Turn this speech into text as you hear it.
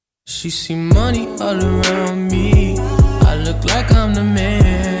She see money all around me. I look like I'm the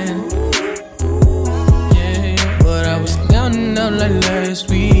man. Yeah, but I was down and out like last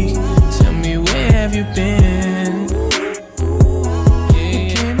week. Tell me, where have you been?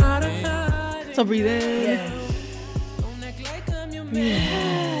 Yeah, came out of hiding. So breathe in. Don't act like I'm your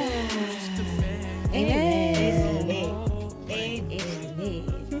man. Just a fan.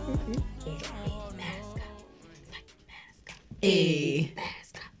 Hey.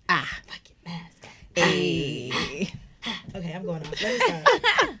 Fucking mask. Hey. Okay, I'm going off. Let me start.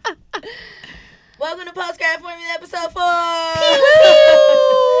 Welcome to Postgrad Formula episode 4.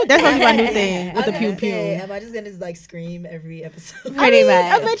 That's gonna be my new thing with the pew pew. Am I just gonna like scream every episode? Pretty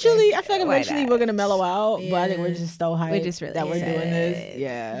much. Eventually, I feel like Why eventually not? we're gonna mellow out, but I think we're just so hyped We're just really that we're doing this. excited.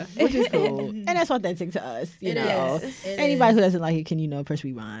 Yeah, which is cool, and that's authentic to us. You It know, is. It anybody is. who doesn't like it can press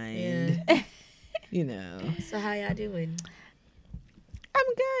rewind. Yeah. You know, So how y'all doing? I'm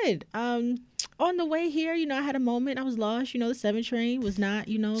good. On the way here, I had a moment. I was lost. The 7 train was not,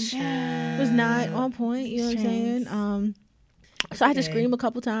 was not on point. You know what I'm saying? So I had to Okay. scream a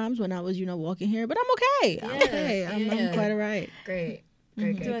couple times when I was, walking here, but I'm okay. I'm Yeah, okay. I'm quite all right. Great.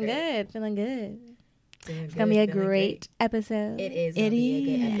 Doing good. Feeling good. It's Gonna be a great episode. It is gonna be a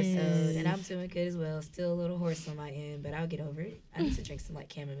good is. episode, and I'm doing good as well. Still a little hoarse on my end, but I'll get over it. I need to drink some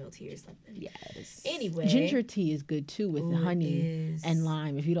like chamomile tea or something. Yes. Anyway, Ginger tea is good too with Ooh, the it honey is. and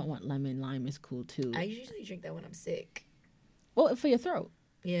lime. If you don't want lemon, lime is cool too. I usually drink that when I'm sick. Well, for your throat.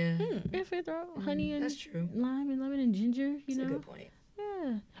 Yeah, Yeah, for your throat. Honey and that's true. lime and lemon and ginger, That's a good point.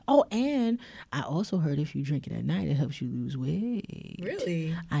 Yeah. Oh, and I also heard if you drink it at night, it helps you lose weight.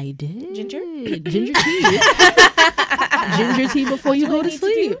 Really? I did. Ginger? Ginger tea. Ginger tea before you go to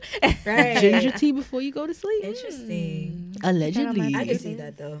sleep. Right. Ginger tea before you go to sleep. Interesting. Allegedly. I can see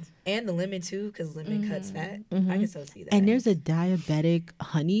that though, and the lemon too, because lemon cuts fat. I can so see that. And there's a diabetic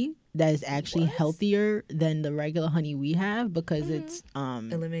honey that is actually healthier than the regular honey we have because it's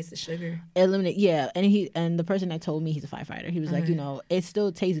eliminates the sugar. and the person that told me, he's a firefighter, he was like, it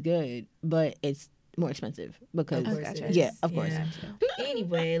still tastes good, but it's more expensive because Of course it is. yeah, of course. Yeah.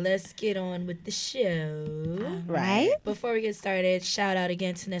 Anyway, let's get on with the show. Right. Before we get started, shout out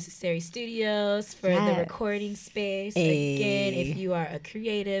again to Necessary Studios for the recording space. Again, if you are a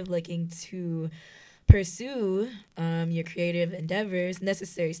creative looking to pursue your creative endeavors,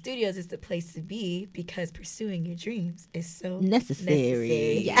 Necessary Studios is the place to be because pursuing your dreams is so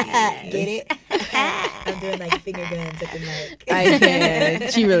Necessary. Yeah, get it? I'm doing like finger guns at the mic. I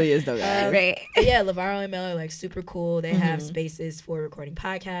can. She really is though, guys. Right. But yeah, Lavaro and Mel are like super cool. They have spaces for recording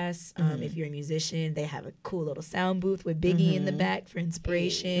podcasts. If you're a musician, they have a cool little sound booth with Biggie in the back for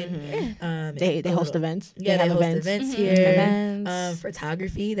inspiration. They host events. Yeah, they host events here. Events.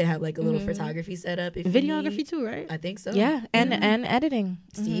 Photography, they have like a little photography setup. If you Videography need. too, right? I think so. Yeah, and editing.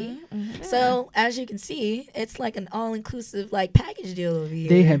 See, so as you can see, it's like an all-inclusive like package deal over here.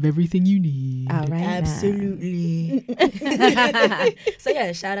 They have everything you need. All right. Absolutely. So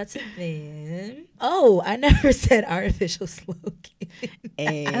yeah, shout out to them. Oh, I never said our official slogan.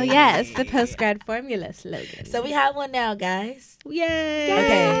 Oh yes, the Postgrad Formula slogan. So we have one now, guys. Yay!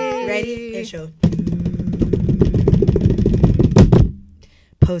 Okay, ready? Intro.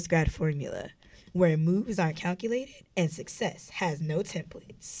 Postgrad Formula, where moves aren't calculated and success has no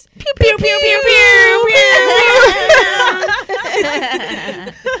templates. Pew pew pew pew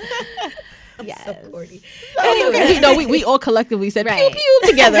I'm so corny. Anyway, we all collectively said pew pew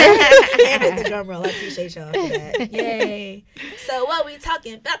together. And hit the drum roll. I appreciate y'all for that. Yay. So what we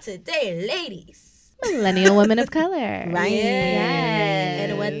talking about today, ladies? Millennial women of color. Right. Yeah.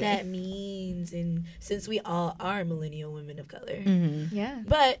 And what that means. And since we all are millennial women of color. Yeah.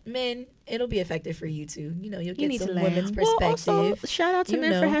 But men, it'll be effective for you too. You'll get need some to learn. women's Well, perspective. also, shout out to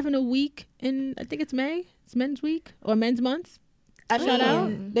men for having a week in, I think it's May. It's Men's Week or Men's Month. Shout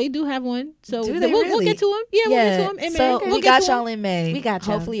out. They do have one. So Do they we'll really? get to them. Yeah, we'll get to them in May. So We'll we get got to 'em. y'all in May. We got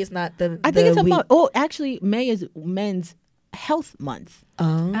y'all. Hopefully it's not the I think it's week. actually May is Men's Health Month.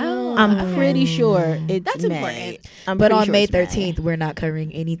 Oh. I'm pretty sure it's That's May. important. I'm But pretty on sure May it's May. 13th, we're not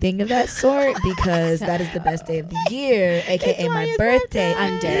covering anything of that sort because that is the best day of the year, aka my Maria's birthday.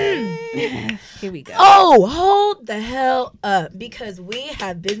 I'm dead. Here we go. Oh, hold the hell up because we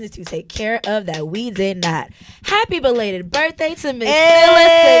have business to take care of that we did not. Happy belated birthday to Miss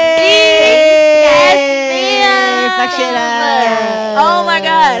Fuck shit up. Oh my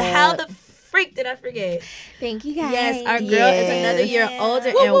God, how the freak did I forget? Thank you guys. Yes, our girl is another year older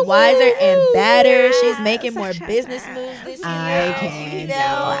and wiser and better. She's making more business moves this year. I can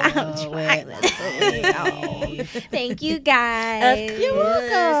Thank you guys. You're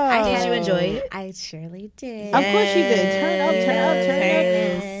welcome. Did you enjoy it? I surely did. Of course you did. Turn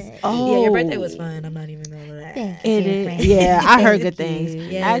up. Oh, Yeah, your birthday was fun. I'm not even gonna lie. Thank It you, is. friend. Yeah, I heard good Thank things. you.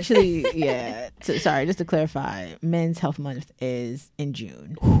 Yes. Actually, yeah. Sorry, just to clarify, Men's Health Month is in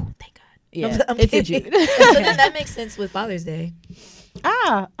June. Thank God. Yeah, I'm it's in kidding. June. So then that makes sense with Father's Day.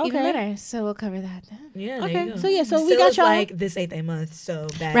 Ah, Even okay. better. So we'll cover that then. Yeah, there Okay, you go. so yeah, so we Still got is y'all. like this ain't a month, so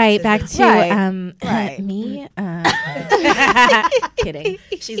back Back to to Right. Right. me. Kidding.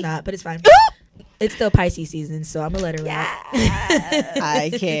 she's not, but it's fine. It's still Pisces season, so I'm gonna let her ride. I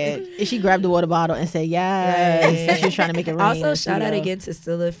can't. And she grabbed the water bottle and said, "Yes." Right. She was trying to make it rain. Also, in the shout out studio. again to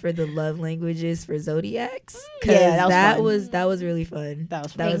Scylla for the love languages for zodiacs. 'Cause Yeah, that was fun. that was really fun. That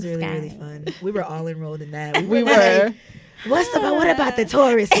was That fun. was Thanks, really guys. fun. We were all enrolled in that. We like, were. What about the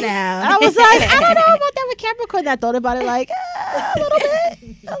Taurus now? I was like, I don't know about that with Capricorn. I thought about it like a little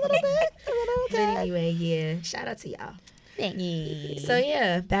bit. But anyway, yeah. Shout out to y'all. Thanks. So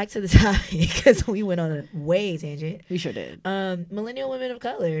yeah, back to the topic because we went on a way tangent. We sure did. Millennial women of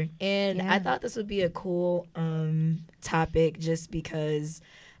color, and Yeah. I thought this would be a cool topic just because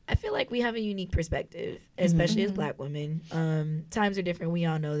I feel like we have a unique perspective, especially as Black women. Times are different. We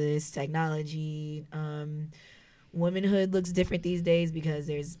all know this. Technology, womanhood looks different these days because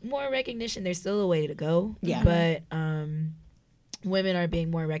there's more recognition. There's still a way to go. Yeah. But women are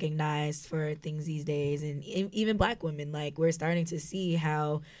being more recognized for things these days, and even Black women. Like, we're starting to see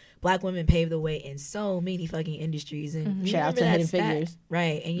how Black women pave the way in so many fucking industries. And you Shout out remember to that Hidden stat, Figures.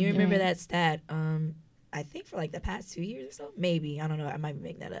 right? And you remember Right. that stat? I think for like the past 2 years or so, maybe, I don't know. I might be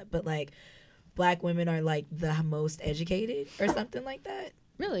making that up, but like, Black women are like the most educated or something like that.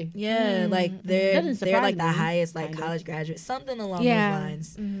 Really? Yeah, like That they're doesn't like surprise the me, highest like kinda. college graduate, something along Yeah.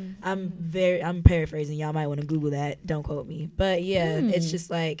 those lines. I'm paraphrasing. Y'all might want to Google that. Don't quote me. But yeah, it's just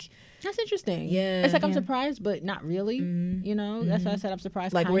like, That's interesting. Yeah. It's like I'm Yeah. surprised, but not really. You know, that's why I said I'm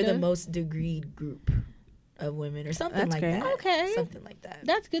surprised. like we're the kinda. most degreed group of women or something That's like great. that. Okay. Something like that.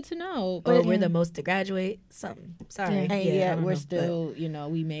 That's good to know. Or But we're the most to graduate. Something. Sorry. Yeah. and I yeah, don't we're know, still, you know,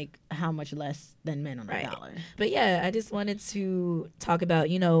 we make how much less than men on Right. a dollar. But yeah, I just wanted to talk about,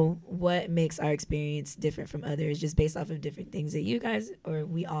 you know, what makes our experience different from others, just based off of different things that you guys or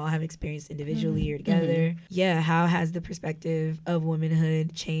we all have experienced individually or together. Yeah, how has the perspective of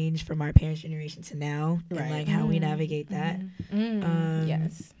womanhood changed from our parents' generation to now, and Right. like how we navigate that?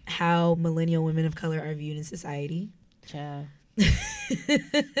 Yes. How millennial women of color are viewed in society. Child.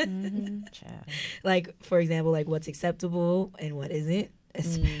 Like, for example, like what's acceptable and what isn't,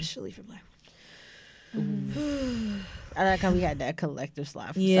 especially for Black women. I like how we had that collective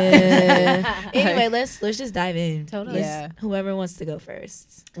slap. Yeah. Anyway, let's just dive in. Totally. Yeah. Whoever wants to go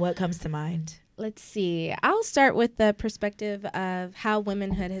first. What comes to mind? Let's see. I'll start with the perspective of how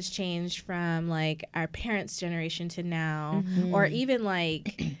womanhood has changed from like our parents' generation to now, or even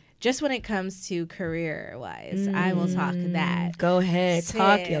like just when it comes to career wise. I will talk that. Go ahead.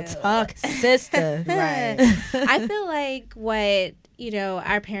 Talk your So- talk, sister. Right. I feel like what, you know,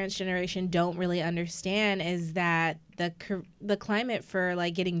 our parents' generation don't really understand is that the climate for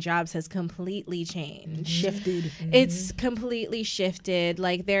like getting jobs has completely changed. Shifted. It's completely shifted.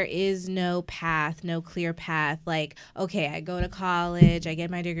 Like, there is no path, no clear path. Like, okay, I go to college, I get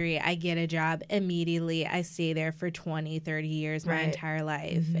my degree, I get a job immediately. I stay there for 20, 30 years, my Right. entire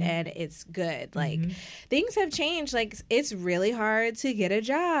life, and it's good. Like, things have changed. Like, it's really hard to get a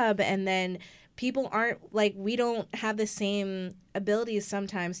job, and then people aren't like, we don't have the same abilities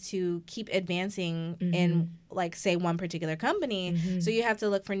sometimes to keep advancing in like, say, one particular company. So you have to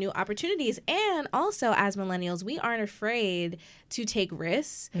look for new opportunities. And also, as millennials, we aren't afraid to take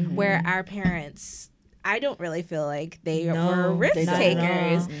risks, where our parents, I don't really feel like they were risk they don't.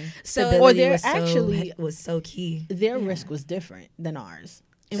 takers. So Stability Or they're was actually- was so key. Their risk was different than ours.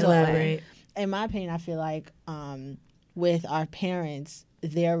 Elaborate. In my opinion, I feel like with our parents,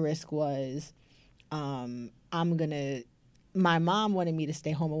 their risk was my mom wanted me to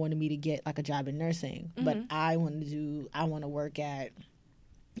stay home and wanted me to get like a job in nursing, but I want to work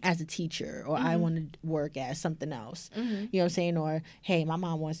as a teacher, or I want to work as something else. You know what I'm saying? Or, hey, my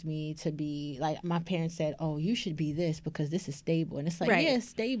mom wants me to be like, my parents said, oh, you should be this because this is stable. And it's like, Right. yeah, it's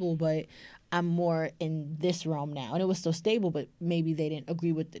stable, but I'm more in this realm now. And it was still stable, but maybe they didn't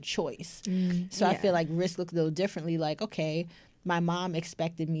agree with the choice. So I feel like risk looked a little differently. Like, okay, my mom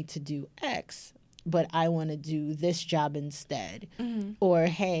expected me to do X, but I want to do this job instead. Or,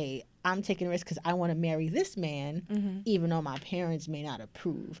 hey, I'm taking a risk because I want to marry this man, even though my parents may not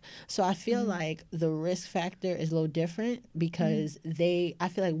approve. So I feel like the risk factor is a little different because I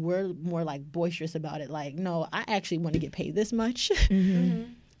feel like we're more like boisterous about it. Like, no, I actually want to get paid this much.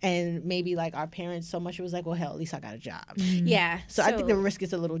 and maybe like our parents so much it was like, well, hell, at least I got a job. Yeah. So I think the risk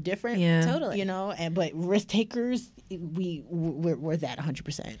is a little different. Yeah. Totally. You know, but risk takers, we're that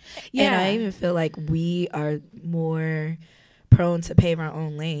 100%. Yeah. And I even feel like we are more prone to pave our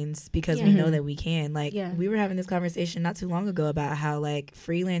own lanes because we know that we can. Like, we were having this conversation not too long ago about how like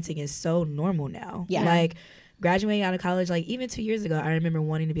freelancing is so normal now. Yeah. Like graduating out of college, like even 2 years ago, I remember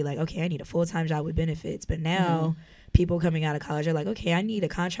wanting to be like, okay, I need a full-time job with benefits. But now people coming out of college are like, okay, I need a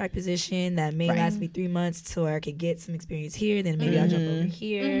contract position that may last me 3 months so I could get some experience here. Then maybe I'll jump over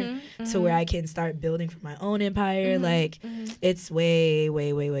here to where I can start building for my own empire. Like it's way,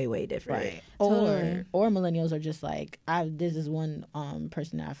 way, way, way, way different. Right. Totally. Or millennials are just like, this is one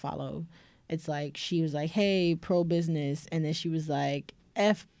person that I follow. It's like, she was like, hey, pro business. And then she was like,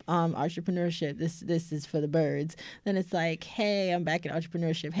 F entrepreneurship. This is for the birds. Then it's like, hey, I'm back in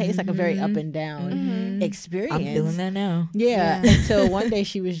entrepreneurship. Hey, it's like a very up and down experience. I'm feeling that now. Yeah. Until one day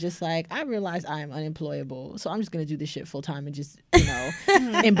she was just like, I realized I am unemployable, so I'm just gonna do this shit full time and just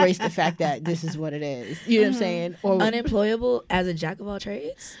embrace the fact that this is what it is. You know what I'm saying? Or unemployable as a jack of all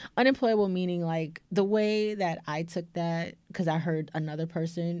trades. Unemployable meaning like the way that I took that, because I heard another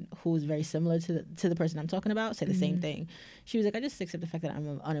person who was very similar to the person I'm talking about say the same thing. She was like, I just accept the fact that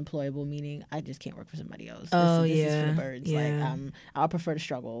I'm unemployable, meaning I just can't work for somebody else. This is for the birds. Yeah. Like, I'll prefer to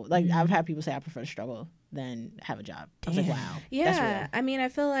struggle. Like, I've had people say I prefer to struggle than have a job. I was like, wow. Yeah. That's real. I mean, I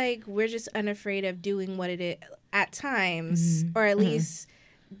feel like we're just unafraid of doing what it is at times, or at least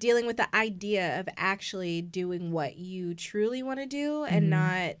dealing with the idea of actually doing what you truly want to do and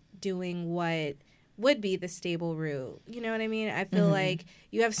not doing what would be the stable route. You know what I mean? I feel like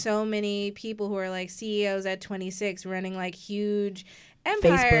you have so many people who are like CEOs at 26 running like huge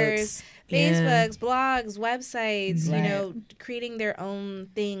empires, Facebooks, blogs, websites, you know, creating their own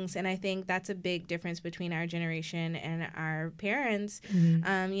things. And I think that's a big difference between our generation and our parents.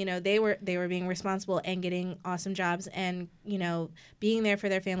 You know, they were being responsible and getting awesome jobs and, you know, being there for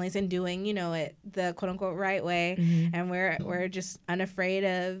their families and doing, you know, it the quote unquote right way. And we're just unafraid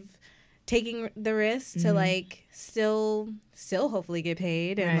of taking the risk to like still hopefully get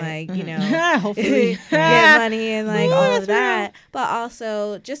paid and like, you know, hopefully get money and like all of that, but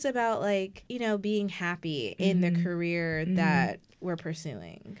also just about like, you know, being happy in the career that we're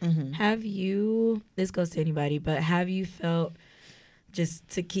pursuing. Have you, this goes to anybody, but have you felt, just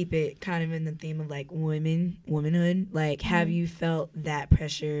to keep it kind of in the theme of like womanhood, like have you felt that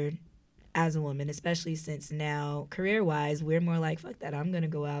pressure as a woman, especially since now career-wise we're more like, fuck that, I'm gonna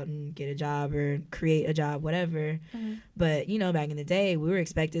go out and get a job or create a job, whatever. But you know, back in the day we were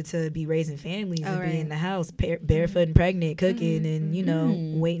expected to be raising families and be in the house barefoot and pregnant, cooking and you know,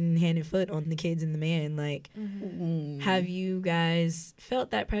 waiting hand and foot on the kids and the man. Like have you guys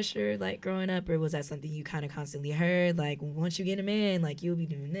felt that pressure like growing up, or was that something you kind of constantly heard, like once you get a man like you'll be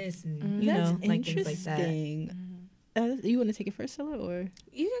doing this and you know, like things like that? You want to take it first, Scylla, or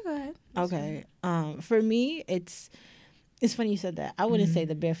you can go ahead? Okay. For me, it's funny you said that. I wouldn't say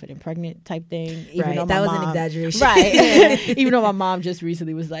the barefoot and pregnant type thing. Even though that was mom, an exaggeration. Right. Even though my mom just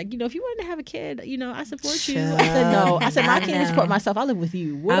recently was like, you know, if you wanted to have a kid, you know, I support you. I said no. I said I can't support myself. I live with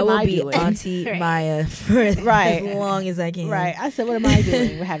you. What am I doing? I will be Auntie Maya for as long as I can. Right. I said, what am I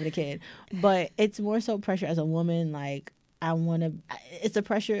doing? We're having a kid. But it's more so pressure as a woman, like, it's a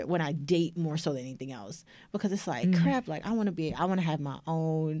pressure when I date more so than anything else, because it's like crap, like I want to have my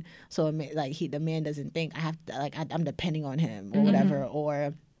own, so the man doesn't think I have to, like I'm depending on him or whatever,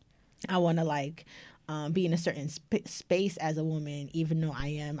 or I want to like be in a certain space as a woman, even though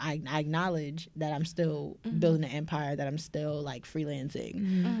I acknowledge that I'm still building an empire, that I'm still like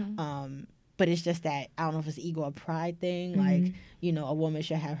freelancing. But it's just that I don't know if it's ego or pride thing. Like, you know, a woman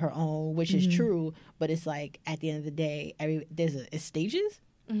should have her own, which is true. But it's like at the end of the day, it's stages.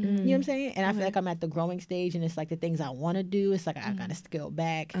 You know what I'm saying? And I feel like I'm at the growing stage, and it's like the things I want to do. It's like I gotta scale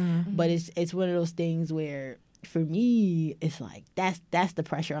back. But it's one of those things where for me, it's like that's the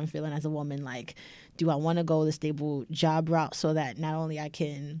pressure I'm feeling as a woman. Like, do I want to go the stable job route so that not only I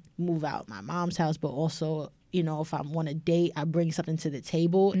can move out my mom's house, but also, you know, if I want to date, I bring something to the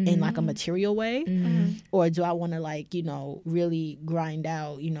table in like a material way? Or do I want to like, you know, really grind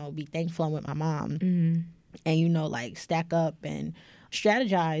out, you know, be thankful I'm with my mom and, you know, like stack up and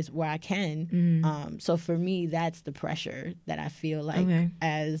strategize where I can. So for me, that's the pressure that I feel like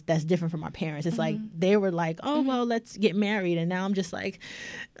that's different from my parents. It's like they were like, oh, well, let's get married. And now I'm just like,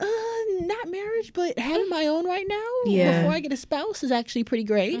 not marriage, but having my own right now before I get a spouse is actually pretty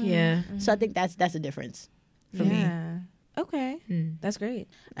great. So I think that's a difference for me. Okay. That's great.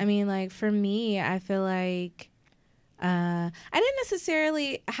 I mean, like for me, I feel like I didn't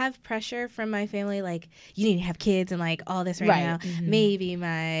necessarily have pressure from my family, like, you need to have kids and like all this right now. Maybe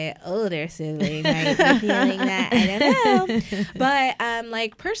my older sibling might be feeling that. I don't know. But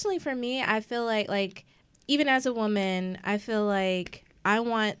like personally for me, I feel like even as a woman, I feel like I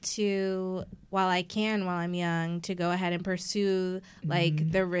want to, while I'm young, to go ahead and pursue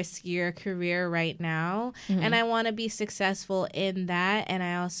like the riskier career right now. And I want to be successful in that. And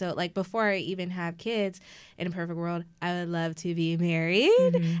I also, like, before I even have kids, in a perfect world, I would love to be married.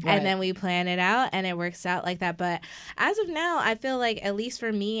 And then we plan it out and it works out like that. But as of now, I feel like, at least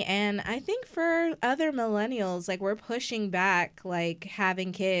for me, and I think for other millennials, like, we're pushing back like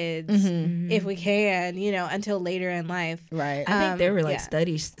having kids if we can, you know, until later in life. I think there were like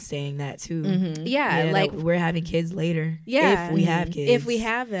studies saying that too. Yeah, like we're having kids later. Yeah, if we have kids, if we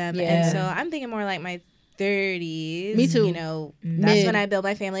have them. And so I'm thinking more like my 30s. Me too. You know, that's when I build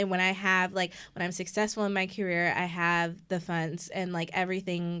my family. When I have, like, when I'm successful in my career, I have the funds and like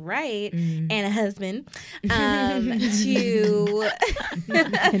everything right, and a husband to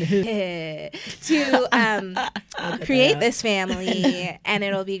create this family, and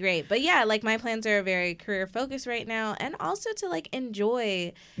it'll be great. But yeah, like, my plans are very career focused right now, and also to like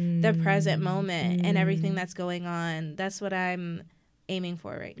enjoy the present moment and everything that's going on. That's what I'm aiming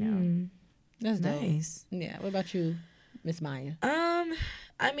for right now. That's nice. Dope. Yeah. What about you, Miss Maya?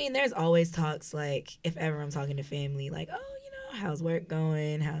 I mean, there's always talks, like, if ever I'm talking to family, like, oh, you know, how's work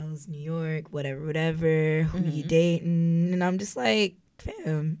going? How's New York? Whatever. Who you dating? And I'm just like,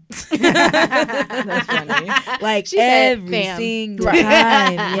 fam. That's funny. Like, she every said, single time.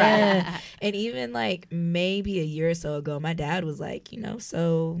 Yeah. And even like maybe a year or so ago, my dad was like, you know,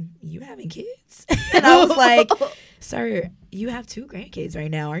 so you having kids? And I was like, sir, you have 2 grandkids right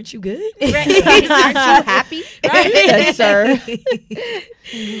now. Aren't you good? Aren't you happy? Right? Yes, sir. And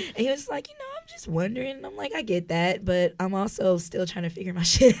he was like, you know, I'm just wondering. And I'm like, I get that, but I'm also still trying to figure my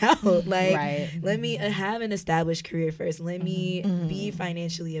shit out. Like, let me have an established career first. Let me be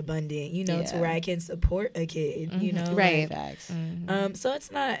financially abundant, you know, to where I can support a kid, you know? Right. Facts. So it's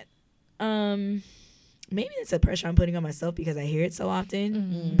not, maybe it's a pressure I'm putting on myself because I hear it so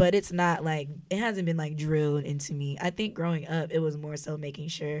often, but it's not like, it hasn't been like drilled into me. I think growing up, it was more so making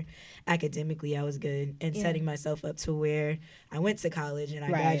sure academically I was good and setting myself up to where I went to college and I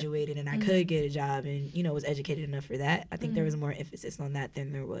graduated and I could get a job and, you know, was educated enough for that. I think there was more emphasis on that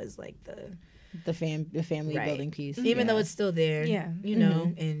than there was like the family building piece. Even though it's still there, you know,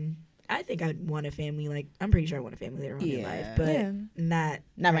 Mm-hmm. and I think I'd want a family. Like, I'm pretty sure I want a family later on in life, but not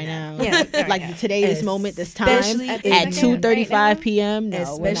right now. Yeah, like today, this moment, this time, Especially at in- 2:35 p.m. No,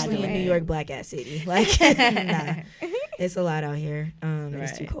 especially in New York, black ass city. Like, nah, it's a lot out here.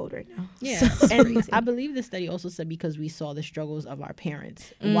 It's too cold right now. Yeah, So and crazy. I believe the study also said because we saw the struggles of our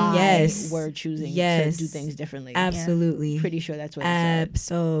parents, why we're choosing to do things differently. Absolutely, Pretty sure that's what it said.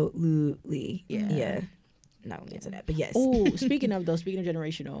 Absolutely. Yeah. Not gonna get into that, but yes. Oh, speaking of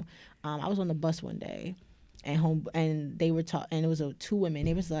generational, I was on the bus one day, and they were and it was 2 women.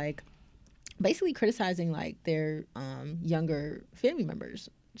 They was like, basically criticizing like their younger family members,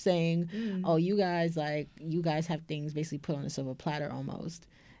 saying, "Oh, you guys have things basically put on a silver platter almost,"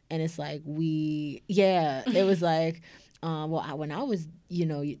 and it's like it was like. When I was, you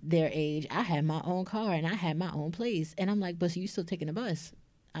know, their age, I had my own car and I had my own place, and I'm like, but so you still taking the bus?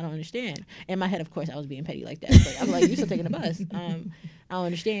 I don't understand. In my head, of course, I was being petty like that. But I'm like, you still taking the bus? I don't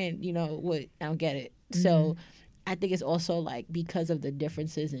understand. You know what? I don't get it. So I think it's also like because of the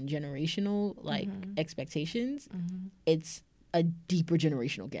differences in generational like expectations, it's a deeper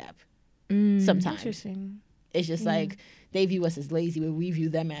generational gap. Sometimes Interesting. it's just like they view us as lazy, but we view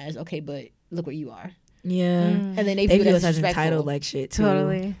them as okay. But look where you are. Yeah. And then they They view view us us as disrespectful. entitled like shit too.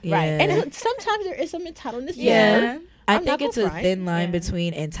 Totally. Yeah. Right. And sometimes there is some entitledness. Yeah. there. I I'm not think it's gonna a front. thin line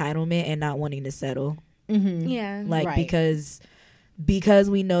between entitlement and not wanting to settle. Yeah. Like Right. because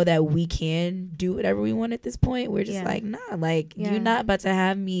we know that we can do whatever we want at this point, we're just like, nah, like you're not about to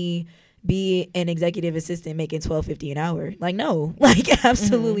have me be an executive assistant making $12.50 an hour. Like, no. Like,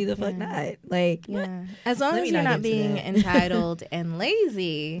 absolutely the fuck not. Like, what? As long Let as me you're not not get into being that. entitled and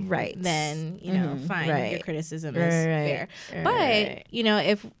lazy, Right. then, you know, fine. Right. Your criticism is fair. But, you know,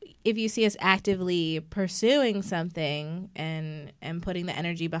 if you see us actively pursuing something and putting the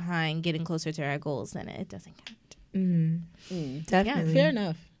energy behind getting closer to our goals, then it doesn't count. Definitely. Yeah, fair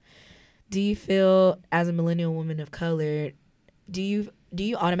enough. Do you feel, as a millennial woman of color, do you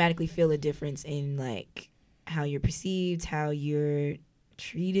automatically feel a difference in like how you're perceived, how you're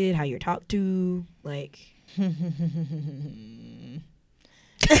treated, how you're talked to? Like,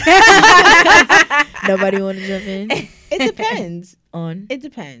 nobody want to jump in? It depends. On It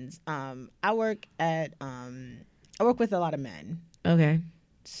depends. I work at I work with a lot of men. Okay.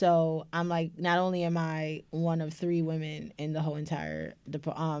 So I'm like, not only am I one of 3 women in the whole entire,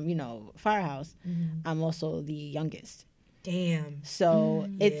 firehouse, I'm also the youngest. Damn. So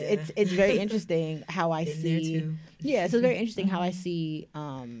it's very interesting how I Been there see. too. Yeah, so it's very interesting how I see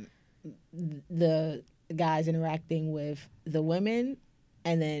the guys interacting with the women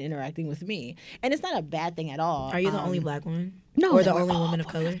and then interacting with me, and it's not a bad thing at all. Are you the only black one? No, or the we're only all woman of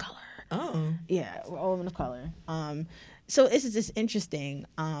color? Oh, Yeah, we're all women of color. So it's just interesting.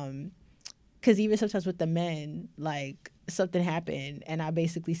 Because even sometimes with the men, like something happened, and I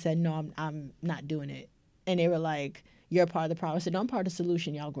basically said, "No, I'm not doing it," and they were like, "You're a part of the problem." I said, "No, I'm part of the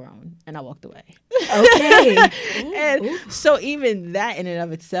solution. Y'all grown," and I walked away. okay. And so even that in and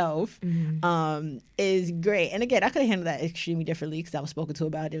of itself is great. And again, I could have handled that extremely differently because I was spoken to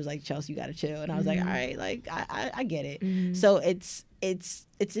about it. It was like, Chelsea, you gotta chill, and I was like, all right, like I get it. So it's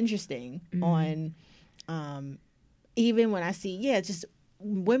interesting on even when I see just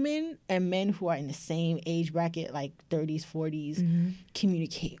women and men who are in the same age bracket, like 30s, 40s,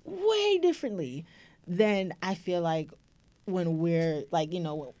 communicate way differently than I feel like when we're like,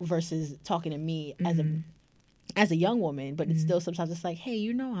 versus talking to me as a young woman, but it's still sometimes it's like, hey,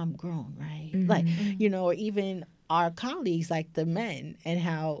 I'm grown, right? Like, or even our colleagues, like the men, and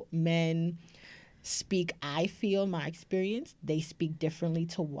how men speak. I feel my experience, they speak differently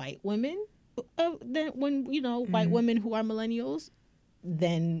to white women than when, white women who are millennials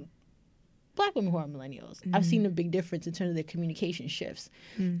than black women who are millennials. I've seen a big difference in terms of their communication shifts.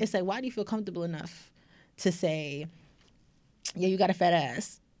 It's like, why do you feel comfortable enough to say, yeah, you got a fat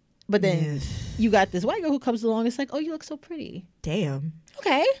ass, but then you got this white girl who comes along, it's like, oh, you look so pretty. Damn.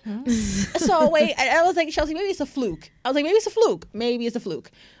 Okay. So wait, I was like, Chelsea, maybe it's a fluke. I was like, maybe it's a fluke. Maybe it's a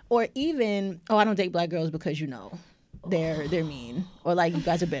fluke. Or even, I don't date black girls because they're mean, or like you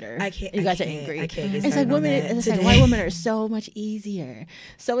guys are bitter. You guys are angry. I can't get it's like women. It's today. like white women are so much easier.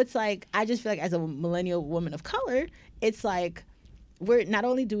 So it's like, I just feel like as a millennial woman of color, it's like we're not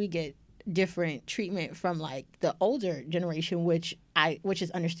only do we get different treatment from like the older generation, which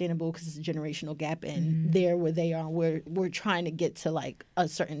is understandable because it's a generational gap, and there where they are, we're trying to get to like a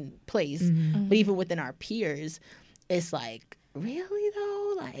certain place. But even within our peers, it's like, really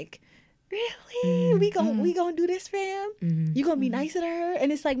though, like, really? We gonna do this, fam? You gonna be nicer to her?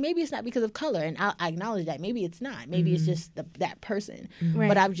 And it's like, maybe it's not because of color, and I acknowledge that. Maybe it's not. Maybe it's just that person. Right.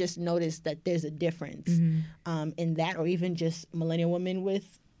 But I've just noticed that there's a difference in that, or even just millennial women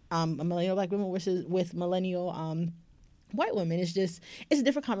with a millennial black women versus with millennial white women. It's a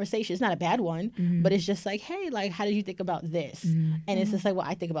different conversation. It's not a bad one, but it's just like, hey, like, how did you think about this? And it's just like, well,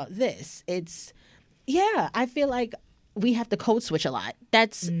 I think about this. I feel like we have to code switch a lot.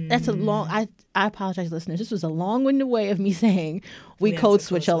 That's a long, I apologize, listeners. This was a long-winded way of me saying we code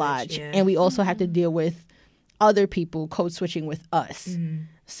switch a lot. And we also have to deal with other people code switching with us.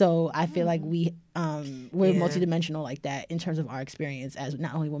 So I feel like we're multidimensional like that in terms of our experience as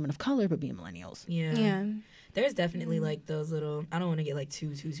not only women of color, but being millennials. Yeah. There's definitely like those little, I don't want to get like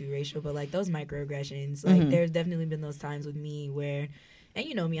too racial, but like those microaggressions. Like there's definitely been those times with me where, and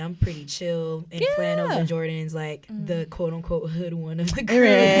you know me, I'm pretty chill in flannels and Jordans, like the quote unquote hood one of the group. So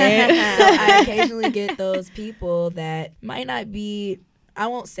I occasionally get those people that might not be, I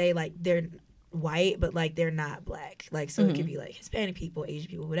won't say like they're white, but like they're not black. Like, so it could be like Hispanic people, Asian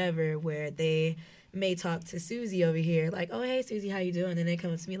people, whatever, where they may talk to Susie over here, like, oh, hey, Susie, how you doing? And then they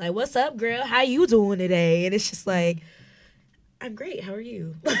come to me like, what's up, girl? How you doing today? And it's just like, I'm great. How are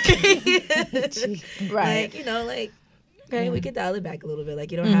you? Right. Like, like, okay, we could dial it back a little bit.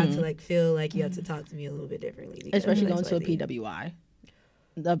 Like, you don't have to like feel like you have to talk to me a little bit differently. Especially going to a PWI.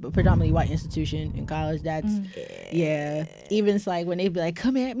 The predominantly white institution in college, that's even it's like when they be like,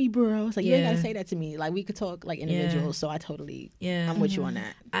 come at me, bro, it's like, you ain't gotta say that to me, like we could talk like individuals. So I totally I'm with you on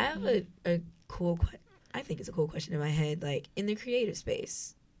that. I have a cool I think it's a cool question in my head, like in the creative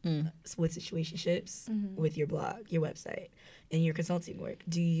space with situationships, with your blog, your website, and your consulting work,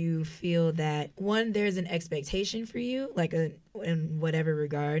 do you feel that one, there's an expectation for you, like in whatever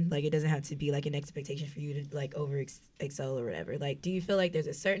regard, like it doesn't have to be like an expectation for you to like over excel or whatever, like do you feel like there's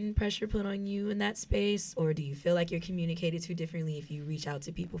a certain pressure put on you in that space, or do you feel like you're communicated too differently if you reach out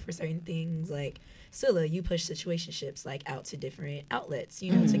to people for certain things? Like Scylla, you push situationships like out to different outlets,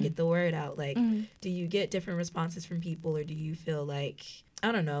 to get the word out, like do you get different responses from people, or do you feel like,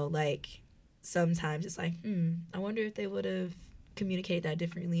 I don't know, like sometimes it's like, I wonder if they would have communicated that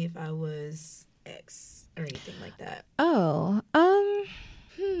differently if I was X or anything like that.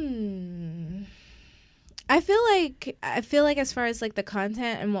 I feel like as far as like the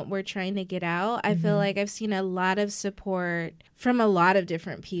content and what we're trying to get out, I feel like I've seen a lot of support from a lot of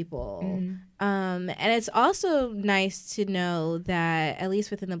different people. And it's also nice to know that at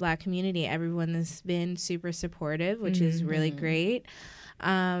least within the Black community, everyone has been super supportive, which is really great.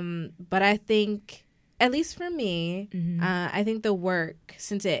 But I think, at least for me, I think the work,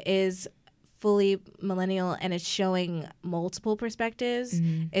 since it is fully millennial and it's showing multiple perspectives,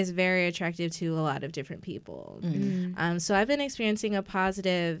 is very attractive to a lot of different people. So I've been experiencing a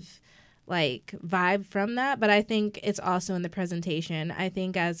positive like vibe from that, but I think it's also in the presentation. I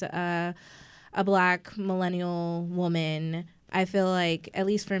think as a Black millennial woman, I feel like, at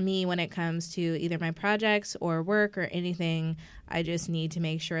least for me, when it comes to either my projects or work or anything, I just need to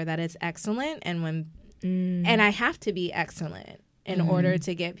make sure that it's excellent, and and I have to be excellent in order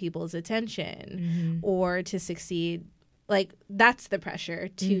to get people's attention or to succeed. Like, that's the pressure,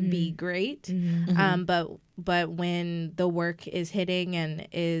 to be great. But when the work is hitting and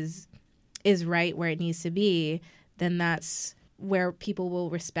is right where it needs to be, then that's where people will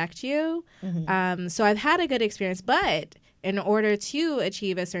respect you. So I've had a good experience, but in order to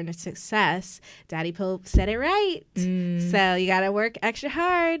achieve a certain success, Daddy Pope said it right. So you got to work extra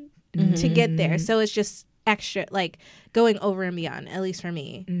hard to get there. So it's just extra, like going over and beyond, at least for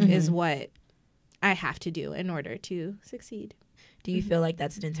me, is what I have to do in order to succeed. Do you feel like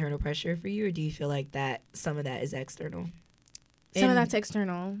that's an internal pressure for you, or do you feel like that some of that is external? Some of that's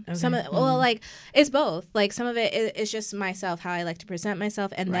external. Okay. Some of like, it's both. Like, some of it is just myself, how I like to present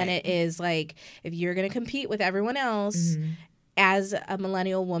myself, and then it is like, if you're gonna compete with everyone else as a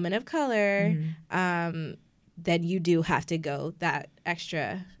millennial woman of color, then you do have to go that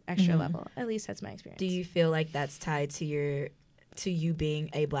extra level. At least that's my experience. Do you feel like that's tied to you being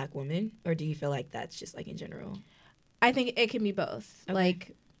a Black woman, or do you feel like that's just like in general? I think it can be both. Okay.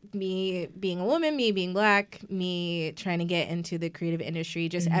 Like, me being a woman, me being Black, me trying to get into the creative industry,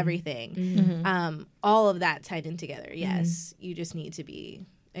 just everything. All of that tied in together. Yes, you just need to be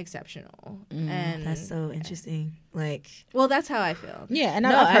exceptional. And that's so interesting. Like, well, that's how I feel. Yeah, and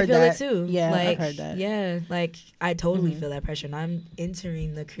I've heard I feel that. it too. Yeah, like, I've heard that. Yeah, like I totally feel that pressure, and I'm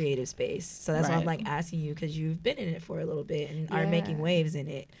entering the creative space, so that's why I'm like asking you, because you've been in it for a little bit and are making waves in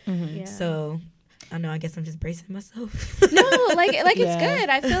it. So I know, I guess I'm just bracing myself. No, like it's good.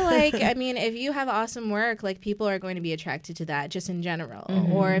 I feel like, I mean, if you have awesome work, like, people are going to be attracted to that just in general.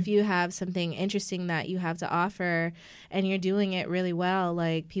 Or if you have something interesting that you have to offer and you're doing it really well,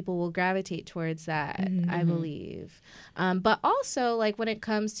 like, people will gravitate towards that, I believe. But also, like, when it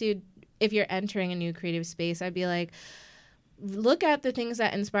comes to, if you're entering a new creative space, I'd be like, look at the things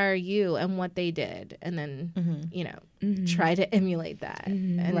that inspire you and what they did, and then try to emulate that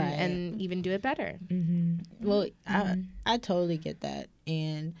and even do it better. Well, I totally get that,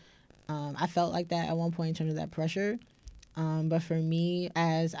 and I felt like that at one point in terms of that pressure. But for me,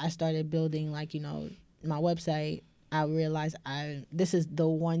 as I started building, like, my website, I realized this is the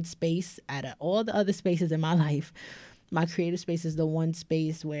one space out of all the other spaces in my life. My creative space is the one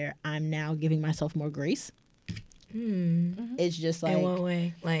space where I'm now giving myself more grace. It's just like, in what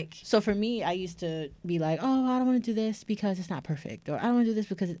way? Like, so for me, I used to be like, oh, I don't want to do this because it's not perfect, or I don't want to do this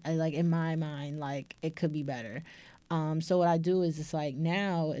because like, in my mind, like, it could be better. So what I do is, it's like,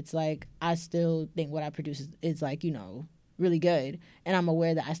 now it's like, I still think what I produce is like, really good, and I'm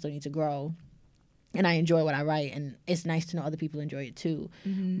aware that I still need to grow, and I enjoy what I write, and it's nice to know other people enjoy it too.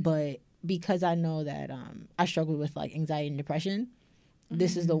 But because I know that I struggle with like anxiety and depression,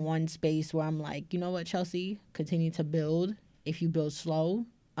 this is the one space where I'm like, you know what, Chelsea, continue to build. If you build slow,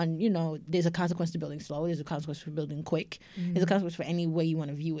 and there's a consequence to building slow. There's a consequence for building quick. There's a consequence for any way you want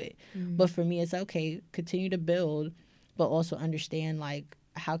to view it. But for me, it's okay, continue to build, but also understand, like,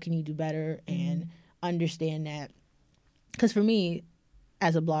 how can you do better, and understand that, because for me,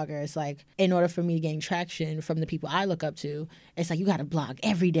 as a blogger, it's like, in order for me to gain traction from the people I look up to, it's like, you got to blog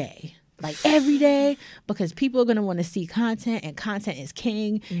every day. Like, every day, because people are going to want to see content, and content is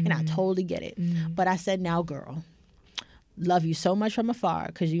king, and I totally get it. But I said, now, girl, love you so much from afar,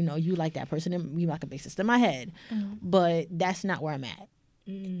 because you like that person, and you like a big sister in my head. But that's not where I'm at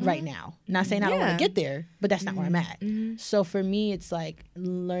right now. Not saying I don't want to get there, but that's not where I'm at. So for me, it's like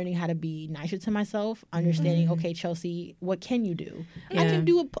learning how to be nicer to myself, understanding, okay, Chelsea, what can you do? I can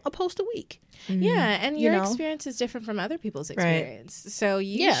do a post a week. Yeah, and your experience is different from other people's experience. Right. So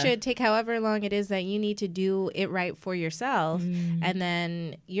you should take however long it is that you need to do it right for yourself, and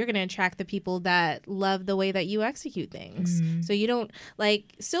then you're going to attract the people that love the way that you execute things. So you don't,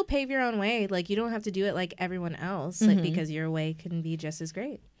 like, still pave your own way. Like, you don't have to do it like everyone else, like, because your way can be just as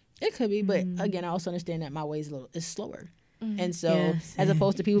great. It could be, but again, I also understand that my way is slower. And so as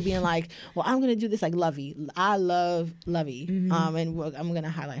opposed to people being like, well, I'm going to do this like Lovey. I love Lovey. And I'm going to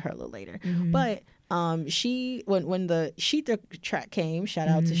highlight her a little later. But she when the Sheether track came, shout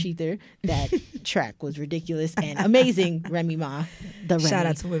out to Sheether, that track was ridiculous and amazing. Remy Ma, the Remy. Shout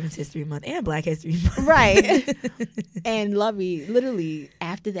out to Women's History Month and Black History Month. Right. And Lovey, literally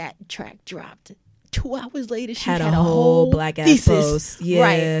after that track dropped, 2 hours later, she had a whole black ass thesis, post,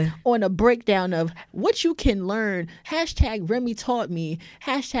 right, on a breakdown of what you can learn. Hashtag Remy taught me.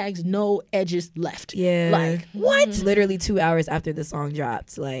 Hashtags no edges left. Yeah, like what? Literally 2 hours after the song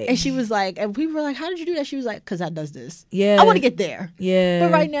dropped, like, and she was like, and people were like, "How did you do that?" She was like, "Cause I does this. Yeah, I want to get there. Yeah,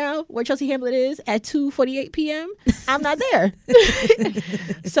 but right now, where Chelsea Hamlet is at 2:48 p.m., I'm not there."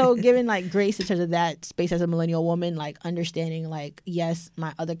 So, giving like grace in terms of that space as a millennial woman, like understanding, like yes,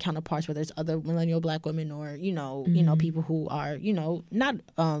 my other counterparts, whether it's other millennial Black women or you know people who are not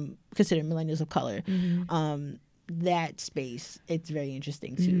considered millennials of color, that space, it's very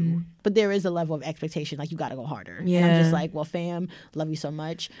interesting too. But there is a level of expectation, like you got to go harder. And I'm just like, well, fam, love you so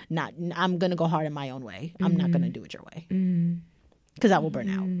much. I'm gonna go hard in my own way. I'm not gonna do it your way because I will burn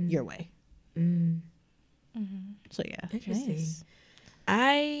out your way. So yeah, interesting. Nice.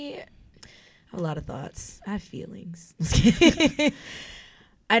 I have a lot of thoughts. I have feelings.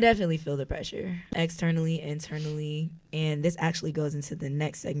 I definitely feel the pressure externally, internally, and this actually goes into the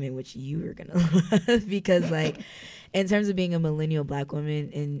next segment, which you are gonna love, because like in terms of being a millennial Black woman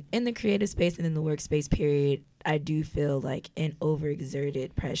in the creative space and in the workspace period, I do feel like an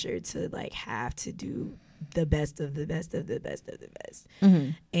overexerted pressure to like have to do the best of the best of the best of the best.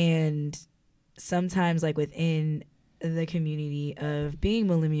 And sometimes like within the community of being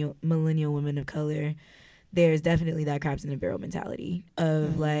millennial women of color, there's definitely that crabs in the barrel mentality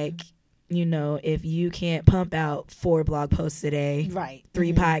of like, if you can't pump out 4 blog posts a day, right,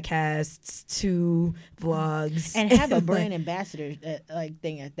 3 podcasts, 2 vlogs, and have a brand ambassador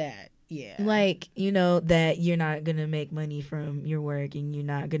thing at that. Yeah, like that you're not gonna make money from your work and you're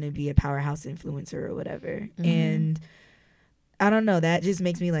not gonna be a powerhouse influencer or whatever. And I don't know, that just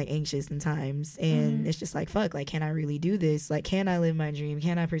makes me like anxious sometimes, and it's just like, fuck, like, can I really do this? Like, can I live my dream?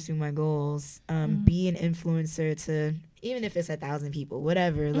 Can I pursue my goals? Be an influencer to, even if it's 1,000 people,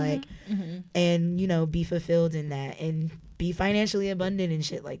 whatever, like, and be fulfilled in that and be financially abundant and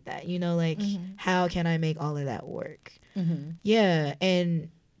shit like that. Like, how can I make all of that work? Yeah, and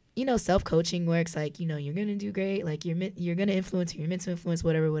self-coaching works. Like, you're gonna do great. Like, you're gonna influence, you're meant to influence,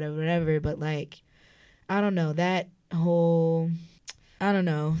 whatever. But like, I don't know, that whole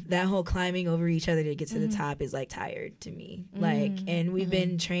climbing over each other to get to the top is like tired to me. Like, and we've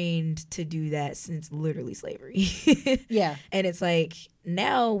been trained to do that since literally slavery. Yeah. And it's like,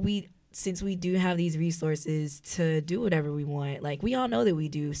 now since we do have these resources to do whatever we want, like, we all know that we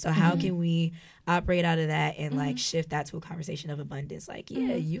do. So how can we operate out of that and like shift that to a conversation of abundance? Like,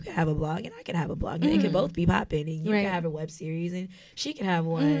 yeah, you can have a blog and I can have a blog and they can both be popping, and you can have a web series and she can have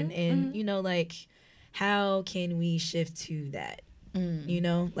one. And like, how can we shift to that?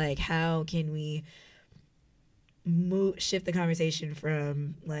 Like, how can we shift the conversation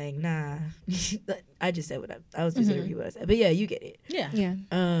from like, nah, I just said what I was just going to repeat what I said, but yeah, you get it. Yeah.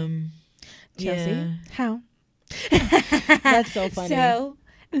 Chelsea, how? That's so funny. So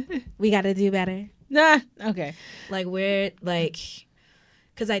we got to do better. Nah. Okay. Like, we're like,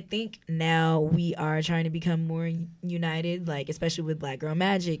 because I think now we are trying to become more united, like, especially with Black Girl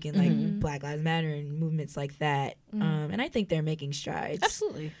Magic and like Black Lives Matter and movements like that. And I think they're making strides.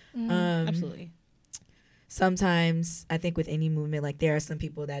 Absolutely. Absolutely. Sometimes I think with any movement, like, there are some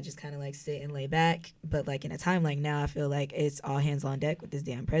people that just kind of like sit and lay back. But like, in a time like now, I feel like it's all hands on deck with this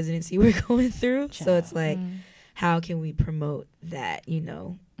damn presidency we're going through. Child. So it's like, how can we promote that? We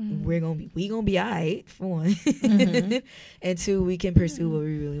gonna be all right, for one. And 2, we can pursue what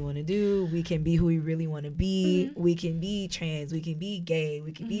we really want to do. We can be who we really want to be. We can be trans, we can be gay,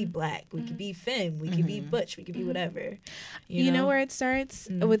 we can be Black, we can be femme, we can be butch, we can be whatever. You know where it starts?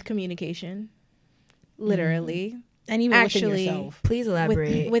 With communication. Literally. And even within yourself. Please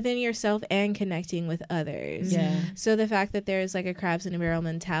elaborate. Within yourself and connecting with others. Yeah. So the fact that there's like a crabs in a barrel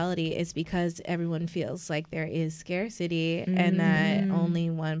mentality is because everyone feels like there is scarcity and that only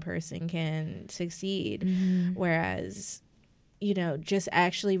one person can succeed. Whereas, just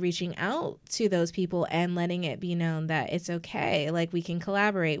actually reaching out to those people and letting it be known that it's okay. Like, we can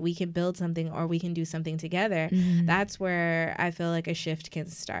collaborate, we can build something, or we can do something together. That's where I feel like a shift can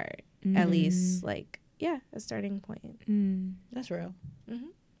start. At least, like, a starting point. That's real.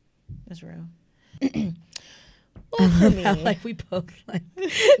 That's real. Well, for me, like we both like.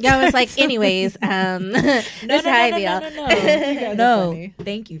 Yeah, I was like, anyways, this is how I feel. No,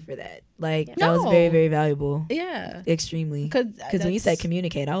 thank you for that. Like that was very, very valuable. Yeah, extremely. Because when you said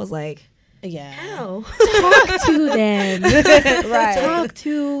communicate, I was like, yeah, how? Talk to them. Right. Talk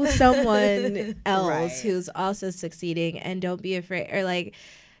to someone else who's also succeeding, and don't be afraid. Or like,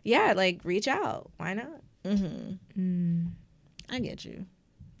 yeah, like reach out. Why not? I get you.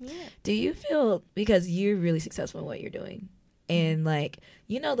 Yeah. Do you feel, because you're really successful in what you're doing, and like,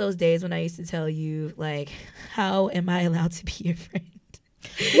 you know, those days when I used to tell you like, how am I allowed to be your friend?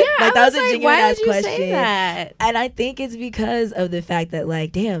 Yeah, like that was a genuine why ass did you question. say that? And I think it's because of the fact that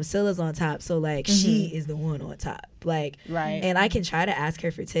like, damn, Scylla's on top, so like she is the one on top. Like, right. And I can try to ask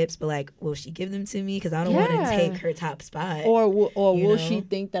her for tips, but like, will she give them to me? Because I don't want to take her top spot. Or will she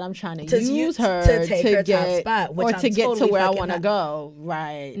think that I'm trying to use her to take her top spot, or to get to where I want to go?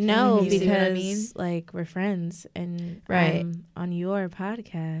 Right. No, because I mean? Like we're friends, and right. On your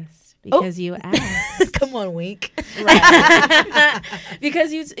podcast because you asked. Come on, Wink. Right.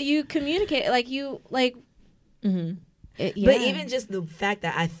 Because you communicate like you like. But even just the fact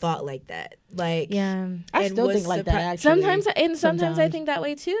that I thought like that, like, I still think like that. Actually, sometimes I think that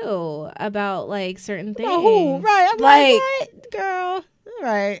way too about like certain things. Oh, right? I'm like, what, girl? All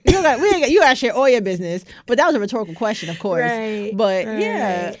right, you gotta share all your business. But that was a rhetorical question, of course. Right. But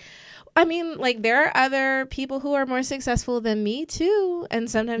yeah. I mean, like, there are other people who are more successful than me, too. And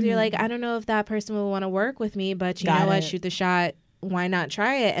sometimes you're like, I don't know if that person will want to work with me, but you know what? Shoot the shot. Why not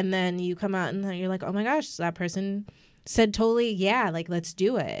try it? And then you come out and then you're like, oh, my gosh, that person said totally, yeah, like, let's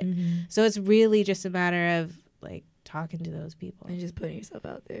do it. So it's really just a matter of, like, talking to those people. And just putting yourself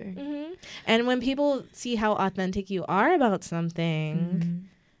out there. And when people see how authentic you are about something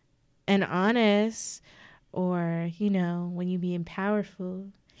and honest, or, you know, when you being powerful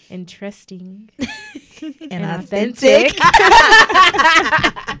and trusting and authentic.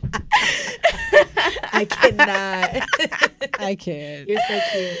 I cannot. I can't. You're so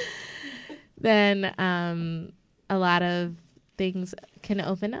cute. Then a lot of things can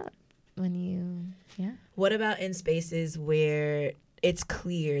open up when you, What about in spaces where it's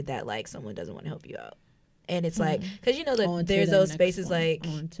clear that like someone doesn't want to help you out? And it's like, because you know that there's those spaces like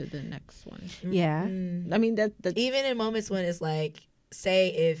on to the next one. Yeah. I mean that even in moments when it's like, say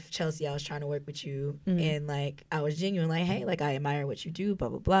if Chelsea, I was trying to work with you and like I was genuine, like, hey, like I admire what you do, blah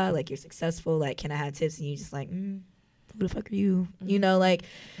blah blah, like you're successful, like can I have tips? And you just like, who the fuck are you? You know, like,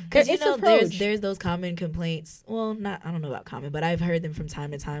 because you know there's those common complaints. Well, I don't know about common, but I've heard them from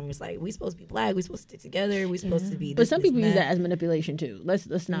time to time. Where it's like, we supposed to be black, we supposed to stick together, we supposed to be. But some people use that as manipulation too.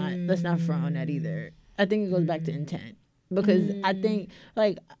 Let's not front on that either. I think it goes back to intent, because I think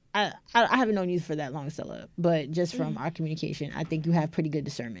like. I haven't known you for that long, Scylla, but just from our communication, I think you have pretty good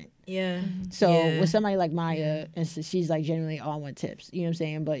discernment. Yeah. So with somebody like Maya, and so she's like genuinely, I want tips. You know what I'm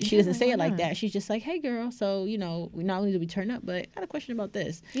saying? But she doesn't say it like that. She's just like, hey, girl, so, you know, not only do we turn up, but I got a question about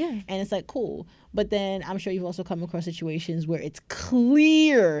this. Yeah. And it's like, cool. But then I'm sure you've also come across situations where it's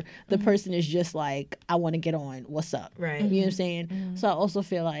clear the person is just like, I want to get on. What's up? Right. You know what I'm saying? So I also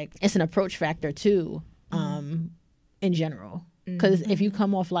feel like it's an approach factor too, in general. Because if you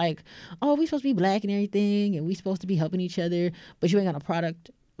come off like, oh, we supposed to be black and everything, and we supposed to be helping each other, but you ain't got no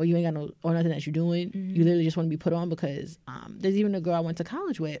product, or you ain't got no, or nothing that you're doing, you literally just want to be put on. Because there's even a girl I went to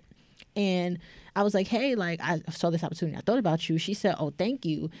college with, and I was like, hey, like, I saw this opportunity, I thought about you. She said, oh, thank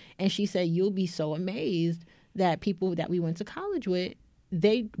you. And she said, you'll be so amazed that people that we went to college with,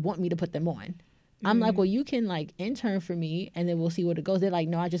 they want me to put them on. I'm like, well, you can like intern for me, and then we'll see where it goes. They're like,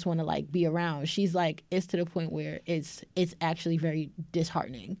 no, I just want to like be around. She's like, it's to the point where it's actually very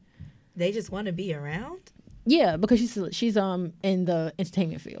disheartening. They just want to be around? Yeah, because she's in the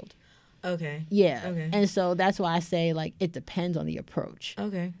entertainment field. Okay. Yeah. Okay. And so that's why I say like it depends on the approach.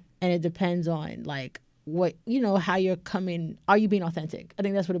 Okay. And it depends on like what, you know, how you're coming. Are you being authentic? I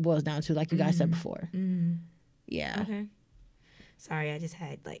think that's what it boils down to, like you guys said before. Yeah. Okay. Sorry, I just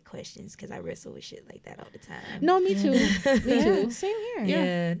had like questions because I wrestle with shit like that all the time. No, me too. Me too. Same here.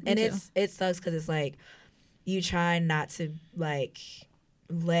 Yeah, and it sucks because it's like you try not to like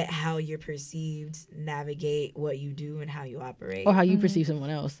let how you're perceived navigate what you do and how you operate, Or how you perceive someone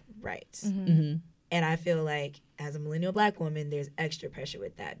else. right? And I feel like as a millennial black woman, there's extra pressure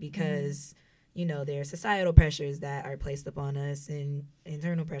with that because you know there are societal pressures that are placed upon us, and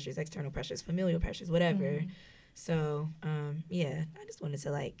internal pressures, external pressures, familial pressures, whatever. So, yeah, I just wanted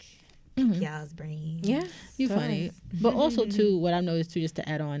to like pick y'all's brain. Yeah, You funny. But also too, what I've noticed too, just to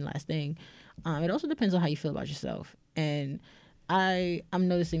add on last thing, it also depends on how you feel about yourself. And I'm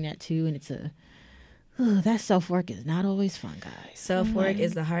noticing that too, and it's That self-work is not always fun, guys. Self-work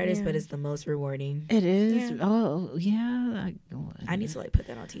is the hardest, yeah. but it's the most rewarding. It is. Yeah. Oh, yeah. I need to like put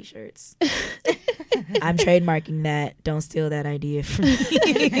that on t-shirts. I'm trademarking that. Don't steal that idea from me.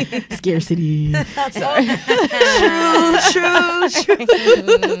 Scarcity. Sorry. True.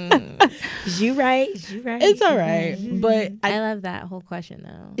 You right. It's all right. But I love that whole question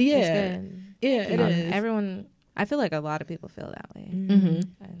though. Yeah. It's good. yeah, it is. Everyone, I feel like a lot of people feel that way. Mhm.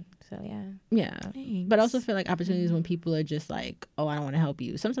 So yeah. Yeah. Thanks. But I also feel like opportunities when people are just like, oh, I don't want to help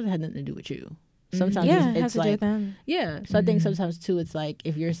you. Sometimes it has nothing to do with you. Sometimes Yeah, it has it's to do like, with them. yeah. So I think sometimes too, it's like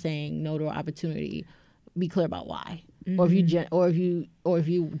if you're saying no to an opportunity, be clear about why. Or if you or if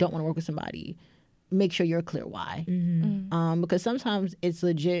you don't want to work with somebody, make sure you're clear why. Because sometimes it's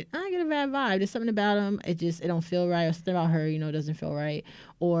legit. I get a bad vibe. There's something about them. It don't feel right, or something about her, doesn't feel right,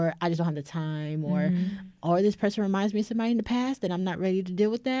 or I just don't have the time, or this person reminds me of somebody in the past, and I'm not ready to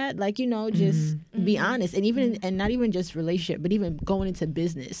deal with that. Like just be honest, and even and not even just relationship, but even going into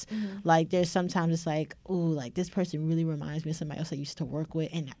business. Like there's sometimes it's like, oh, like this person really reminds me of somebody else I used to work with,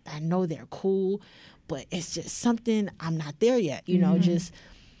 and I know they're cool, but it's just something I'm not there yet.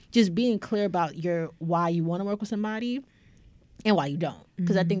 Just being clear about why you want to work with somebody and why you don't.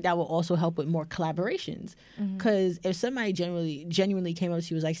 Because I think that will also help with more collaborations. Because if somebody genuinely came up to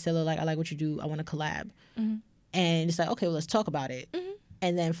you was like, Scylla, like, I like what you do. I want to collab. And it's like, okay, well, let's talk about it.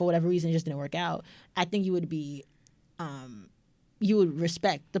 And then for whatever reason, it just didn't work out. I think you would be... you would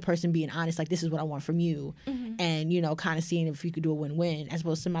respect the person being honest, like, this is what I want from you. And, kind of seeing if you could do a win-win, as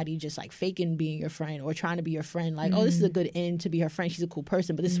opposed to somebody just, like, faking being your friend or trying to be your friend. Like, oh, this is a good end to be her friend. She's a cool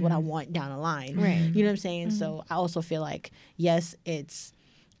person, but this is what I want down the line. Right. You know what I'm saying? So I also feel like, yes, it's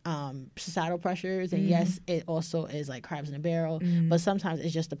societal pressures, and yes, it also is, like, crabs in a barrel. But sometimes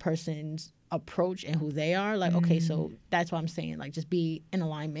it's just the person's approach and who they are. Like, okay, so that's why I'm saying, like, just be in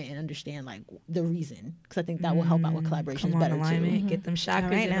alignment and understand, like, the reason, because I think that will help out with collaborations better alignment. too. Get them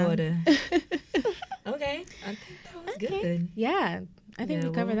chakras right in now. order. Okay, I think that was good. Yeah. I think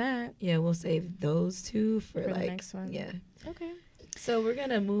we cover that Yeah, we'll save those two for for like the next one. yeah. Okay. So we're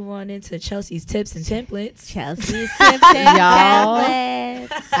gonna move on into Chelsea's tips and templates. Chelsea's tips and Y'all.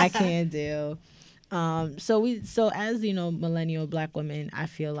 templates. I can't do. So as millennial Black women, I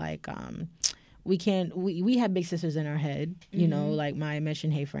feel like we have big sisters in our head. Like Maya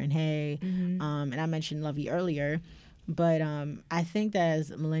mentioned, Hey Friend Hey, and I mentioned Lovey earlier, but I think that as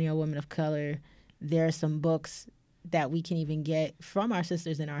millennial women of color, there are some books that we can even get from our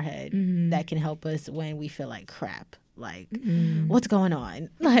sisters in our head that can help us when we feel like crap. Like, what's going on?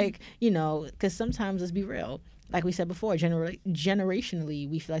 Like, because sometimes, let's be real, like we said before, generationally,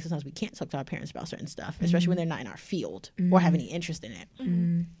 we feel like sometimes we can't talk to our parents about certain stuff, especially when they're not in our field or have any interest in it.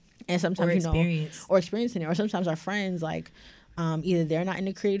 And sometimes, or experiencing it, or sometimes our friends, like, either they're not in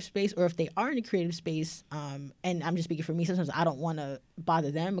the creative space, or if they are in the creative space, and I'm just speaking for me, sometimes I don't want to bother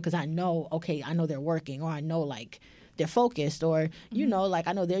them because I know they're working, or I know, like, they're focused, or like,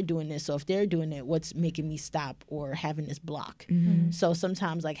 I know they're doing this, so if they're doing it, what's making me stop or having this block? So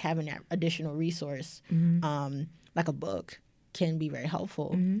sometimes, like, having that additional resource, like a book, can be very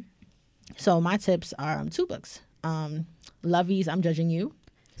helpful. So my tips are 2 books. Lovey's I'm Judging You.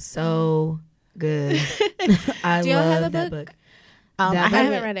 So good. I Do y'all have love the that book? book. I I haven't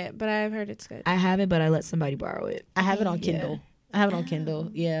haven't read it, but I've heard it's good. I haven't, but I let somebody borrow it. I have it on Kindle. I have it on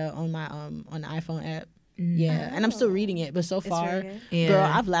Kindle. Yeah, on my on the iPhone app. Yeah, and I'm still reading it, but so It's far, really good. Yeah. girl,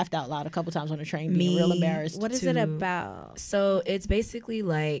 I've laughed out loud a couple times on the train, being real embarrassed. What is it about? So it's basically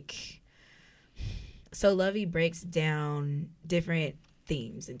like, so Lovey breaks down different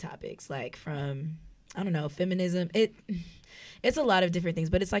themes and topics, like from, I don't know, feminism. It's a lot of different things,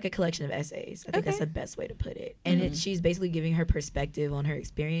 but it's like a collection of essays. I think that's the best way to put it. And she's basically giving her perspective on her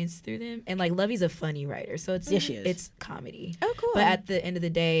experience through them. And like, Lovey's a funny writer, so it's Yes, she is. it's comedy. Oh, cool. But at the end of the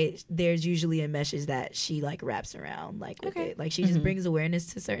day, there's usually a message that she like wraps around like with it. Like she just brings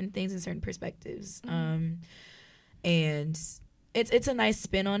awareness to certain things and certain perspectives. And it's a nice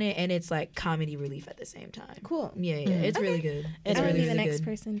spin on it, and it's like comedy relief at the same time. Cool. Yeah, it's really good. It's I will really, be the really next good.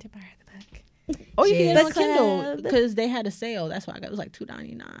 person to borrow the book. Oh, you can get it on Book Kindle club. because they had a sale. That's why I got it was like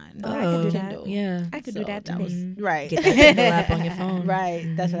 $2.99. I could do that. Kindle. Yeah. I could So do that that today. was right. Get that Kindle app on your phone.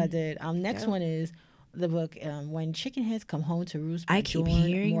 Right, that's what I did. Next one is the book When Chicken Heads Come Home to Roost by I keep Jordan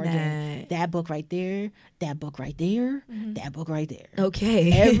hearing Morgan. That book right there, that book right there, that book right there.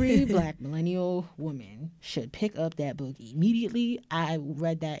 Okay. Every Black millennial woman should pick up that book immediately. I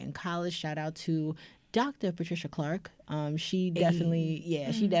read that in college. Shout out to Dr. Patricia Clark. She definitely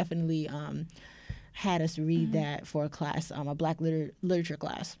had us read that for a class, a Black literature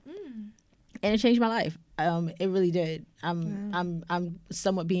class. and it changed my life. It really did. I'm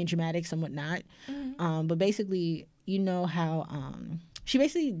somewhat being dramatic, somewhat not. But basically, you know how she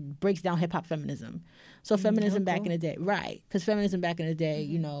basically breaks down hip hop feminism. So feminism back in the day, right? Because feminism back in the day,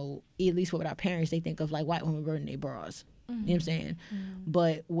 you know, at least with our parents, they think of like white women burning their bras. You know what I'm saying?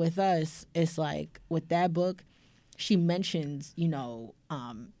 But with us, it's like with that book, she mentions, you know,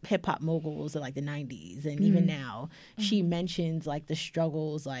 hip hop moguls in like the 90s and even now. She mentions like the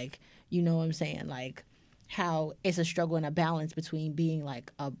struggles, like, you know what I'm saying, like how it's a struggle and a balance between being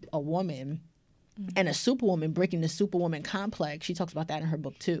like a woman and a superwoman, breaking the superwoman complex. She talks about that in her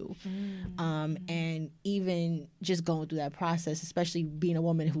book too. And even just going through that process, especially being a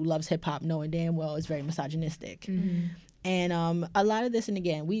woman who loves hip hop, knowing damn well it's very misogynistic. And a lot of this, and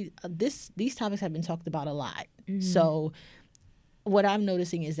again, these topics have been talked about a lot. So what I'm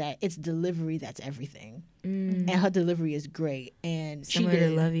noticing is that it's delivery that's everything. And her delivery is great. And Similar to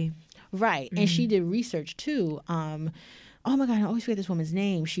Lovey. Right. And she did research too. Oh my God, I always forget this woman's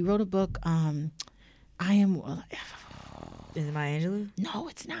name. She wrote a book, Is it Maya Angelou? No,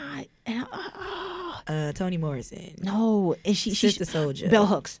 it's not. And, Toni Morrison. no, and she's Sister Soldier. Bell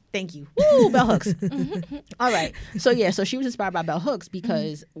Hooks. Thank you. Woo, Bell Hooks. All right. So she was inspired by Bell Hooks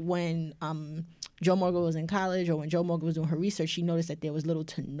because when Joe Morgan was in college, or when Joe Morgan was doing her research, she noticed that there was little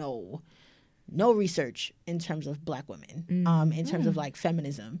to no research in terms of Black women, in terms of like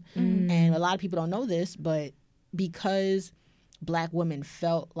feminism. And a lot of people don't know this, but because Black women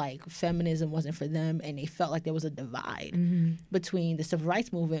felt like feminism wasn't for them, and they felt like there was a divide between the civil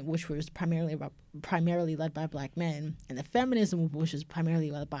rights movement, which was primarily led by Black men, and the feminism, which was primarily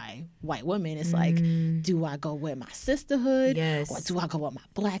led by white women. It's like, do I go with my sisterhood, or do I go with my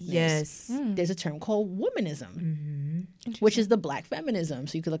Blackness? There's a term called womanism, which is the Black feminism,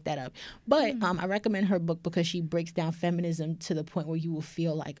 so you could look that up. But I recommend her book because she breaks down feminism to the point where you will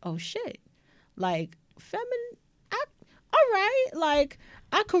feel like, oh shit, like all right, like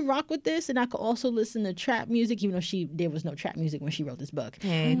I could rock with this, and I could also listen to trap music, even though there was no trap music when she wrote this book.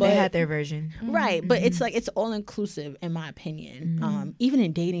 Hey, they had their version, right? But it's like it's all inclusive, in my opinion. Even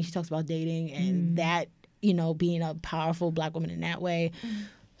in dating, she talks about dating and that, you know, being a powerful Black woman in that way.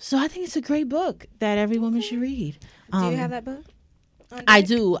 So I think it's a great book that every woman should read. Do you have that book? I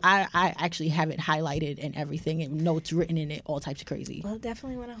do. I actually have it highlighted and everything, and notes written in it, all types of crazy. Well,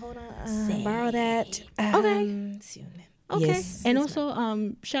 definitely want to hold on, borrow that. Okay. Soon. Okay, Yes. and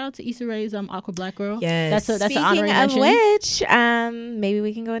also shout out to Issa Rae's Aqua Black Girl. Yes. That's an Speaking honorary of mention. which, maybe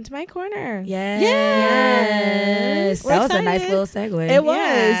we can go into my corner. Yes. We're That was a nice excited. little segue. It was.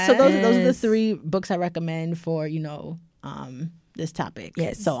 Yeah. So those are the Yes. 3 books I recommend for, you know, this topic.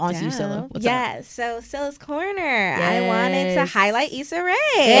 Yes. So on to you, Scylla. What's up? Yes. So Scylla's corner. I wanted to Yes. highlight Issa Rae.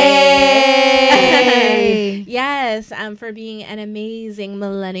 Hey. Yes. For being an amazing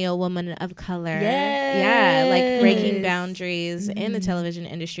millennial woman of color. Yes. Yeah. Like breaking boundaries in the television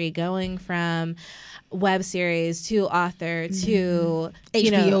industry, going from web series to author to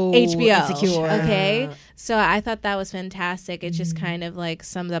HBO, HBO. Insecure. Okay. So I thought that was fantastic. It just kind of like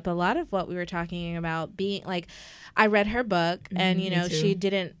sums up a lot of what we were talking about. Being like, I read her book, and you know, she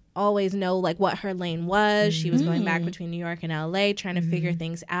didn't always know like what her lane was. She was going back between New York and LA, trying to figure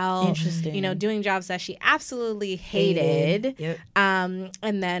things out. Interesting. You know, doing jobs that she absolutely hated. Yep. And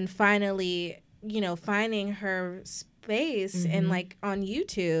then finally, you know, finding her space and like on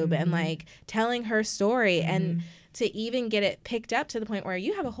YouTube and like telling her story and to even get it picked up to the point where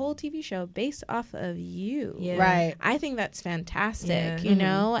you have a whole TV show based off of you. Yeah. Right. I think that's fantastic, you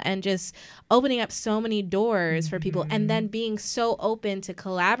know, and just opening up so many doors for people, and then being so open to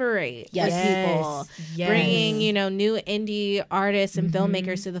collaborate with people, bringing, you know, new indie artists and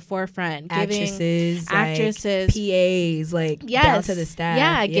filmmakers to the forefront, Actresses, PAs, like down to the staff.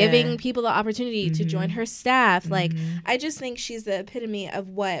 Yeah, giving people the opportunity to join her staff. Like, I just think she's the epitome of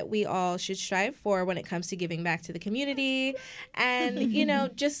what we all should strive for when it comes to giving back to the community and, you know,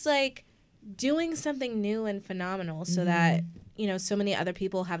 just like doing something new and phenomenal so that, you know, so many other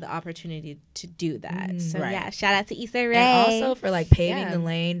people have the opportunity to do that. So, yeah, shout out to Issa Rae. And also for like paving the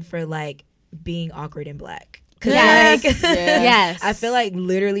lane for like being awkward and Black. Yes. Like, Yes. I feel like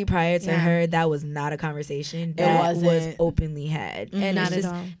literally prior to her, that was not a conversation that was openly had. And Not it's at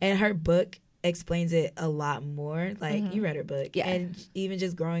just, all. and her book explains it a lot more. Like you read her book, and even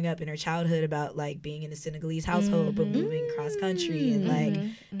just growing up in her childhood about like being in a Senegalese household but moving cross country, and like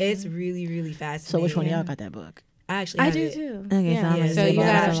it's really, really fascinating. So which one of y'all got that book? I actually I have do it. too. Okay, Yeah. so I'm So gonna you say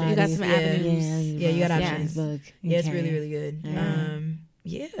got options. some Yeah. avenues. Yeah, you got Yeah. options. Book. Yeah, it's Okay. really, really good. Yeah.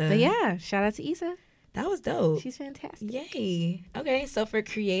 Yeah. But yeah, shout out to Issa. That was dope. She's fantastic. Yay. Okay, so for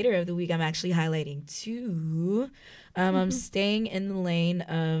creator of the week, I'm actually highlighting two. I'm staying in the lane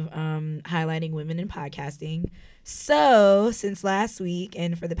of highlighting women in podcasting. So since last week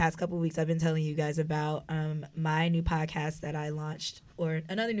and for the past couple of weeks, I've been telling you guys about my new podcast that I launched, or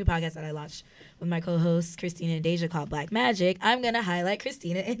another new podcast that I launched with my co-hosts Christina and Deja called Black Magic. I'm gonna highlight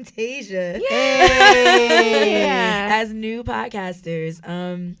Christina and Deja as new podcasters.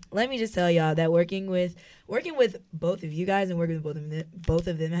 Let me just tell y'all that working with both of you guys and working with both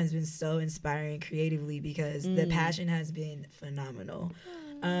of them has been so inspiring creatively because the passion has been phenomenal.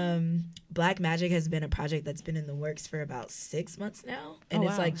 Black Magic has been a project that's been in the works for about 6 months now, and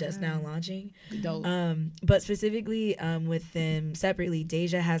it's like just now launching. Dope. But specifically with them separately,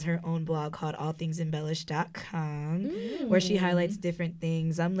 Deja has her own blog called allthingsembellished.com where she highlights different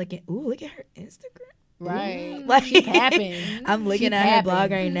things. Look at her Instagram. Right. Like, she papping. I'm looking at her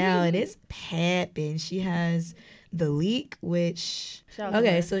blog right now, and it's papping. She has The Leak, which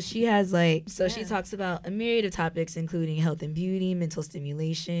so she has she talks about a myriad of topics including health and beauty, mental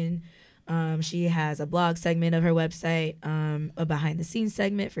stimulation. She has a blog segment of her website, a behind the scenes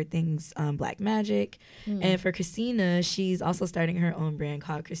segment for things Black Magic. And for Christina, she's also starting her own brand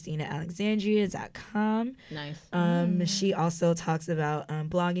called ChristinaAlexandria.com. Nice. She also talks about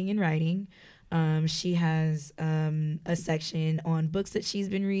blogging and writing. She has a section on books that she's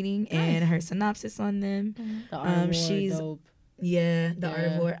been reading and her synopsis on them. The Art of War, she's dope. The Art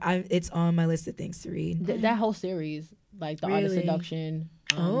of War. It's on my list of things to read. That whole series, like The Art of Seduction.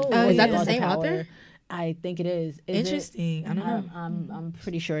 Is that the same author? I think it is. Interesting. I don't know. I'm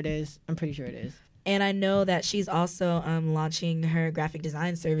pretty sure it is. And I know that she's also launching her graphic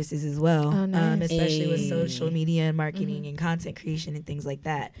design services as well, especially with social media and marketing and content creation and things like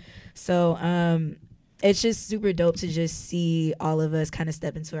that. So it's just super dope to just see all of us kind of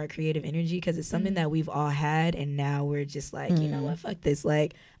step into our creative energy because it's something that we've all had, and now we're just like, you know what, fuck this.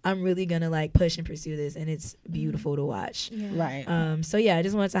 Like, I'm really gonna like push and pursue this, and it's beautiful to watch. Right. So yeah, I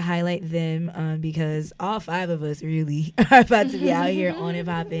just wanted to highlight them because all 5 of us really are about to be out here on and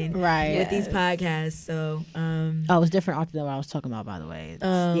popping with these podcasts. So it's different author than what I was talking about, by the way.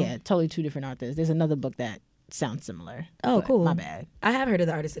 Totally 2 different authors. There's another book that sounds similar. Oh, cool. My bad. I have heard of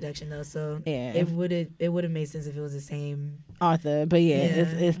The Art of Seduction though, so it would have made sense if it was the same author, but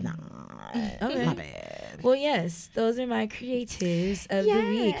it's not. Okay. My bad. Well, yes, those are my creatives of the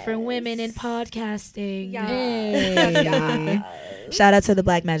week for women in podcasting. Hey. Shout out to the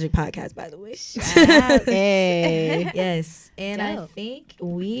Black Magic podcast, by the way. Hey. Yes, and I think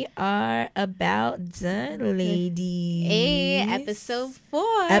we are about done, ladies. Hey, episode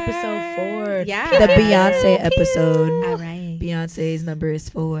 4. Yeah, the Beyonce episode. All right, Beyonce's number is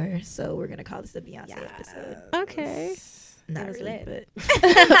 4, so we're gonna call this the Beyonce episode. Okay. Not really, but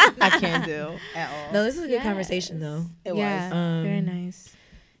I can't do at all. No, this is a good conversation though. It was very nice.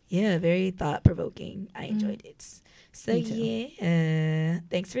 Yeah, very thought provoking. I enjoyed it. So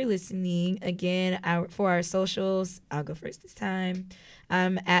thanks for listening. Again, for our socials, I'll go first this time.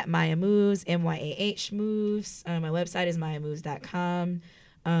 I'm at Maya Moves, MYAH Moves. My website is mayamoves.com.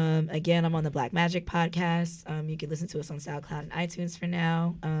 Again, I'm on the Black Magic podcast. You can listen to us on SoundCloud and iTunes for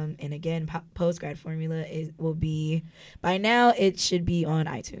now. And again, Postgrad Formula will be, by now, it should be on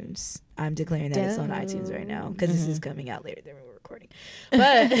iTunes. I'm declaring that it's on iTunes right now because this is coming out later than we're recording.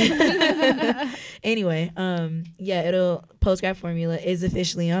 But anyway, Postgrad Formula is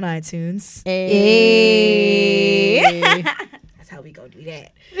officially on iTunes. Hey. How we gonna do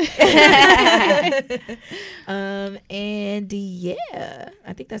that? And yeah,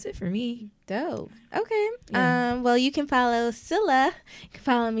 I think that's it for me. Dope. Okay. Well, you can follow Scylla. You can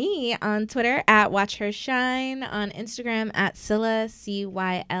follow me on Twitter at Watch Her Shine, on Instagram at Scylla,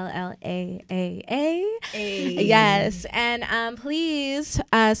 CYLLAAA. Yes. And please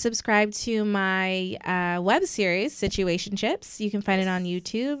subscribe to my web series, Situationships. You can find it on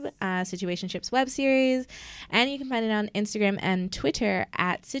YouTube, Situationships web series, and you can find it on Instagram and Twitter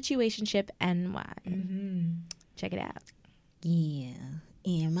at SituationshipNY. Check it out. Yeah.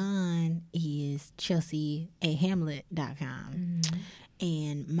 And mine is ChelseaAHamlet.com.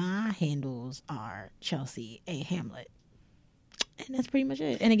 And my handles are Chelsea A. Hamlet. And that's pretty much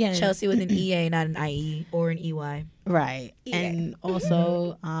it. And again, Chelsea with an EA, not an IE or an EY. Right. And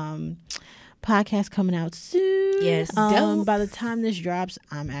also, podcast coming out soon. Yes. By the time this drops,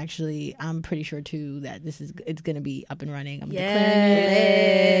 I'm pretty sure too that it's gonna be up and running. I'm declaring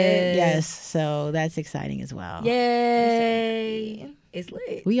it. Yes. So that's exciting as well. Yay. It's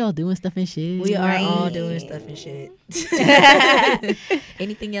lit. We all doing stuff and shit. We are all doing stuff and shit.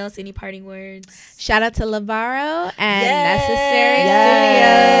 Anything else? Any parting words? Shout out to Lavaro and Yes. Necessary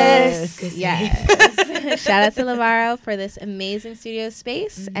Yes. Studios. Yes. Shout out to Lavaro for this amazing studio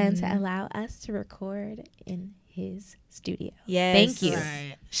space and to allow us to record in his studio. Yes. Thank you.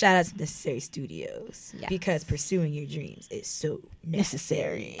 Right. Shout out to Necessary Studios. Yes. Because pursuing your dreams is so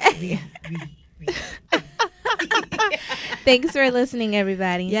necessary. Thanks for listening,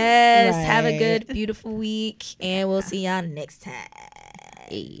 everybody. Yes. Right. Have a good, beautiful week. And we'll see y'all next time.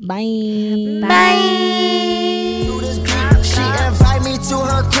 Bye. Bye. She invite me to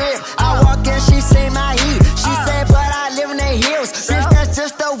her crib. I walk in, she say my heat. She said, but I live in the hills. Bitch, that's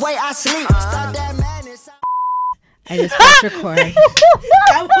just the way I sleep. Stop that madness. I just pressed record.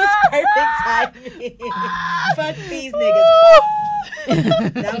 That was perfect timing. Fuck these niggas.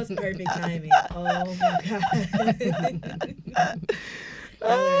 That was perfect timing. Oh my god.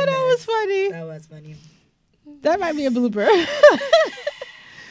 Oh, that was funny. That was funny. That might be a blooper.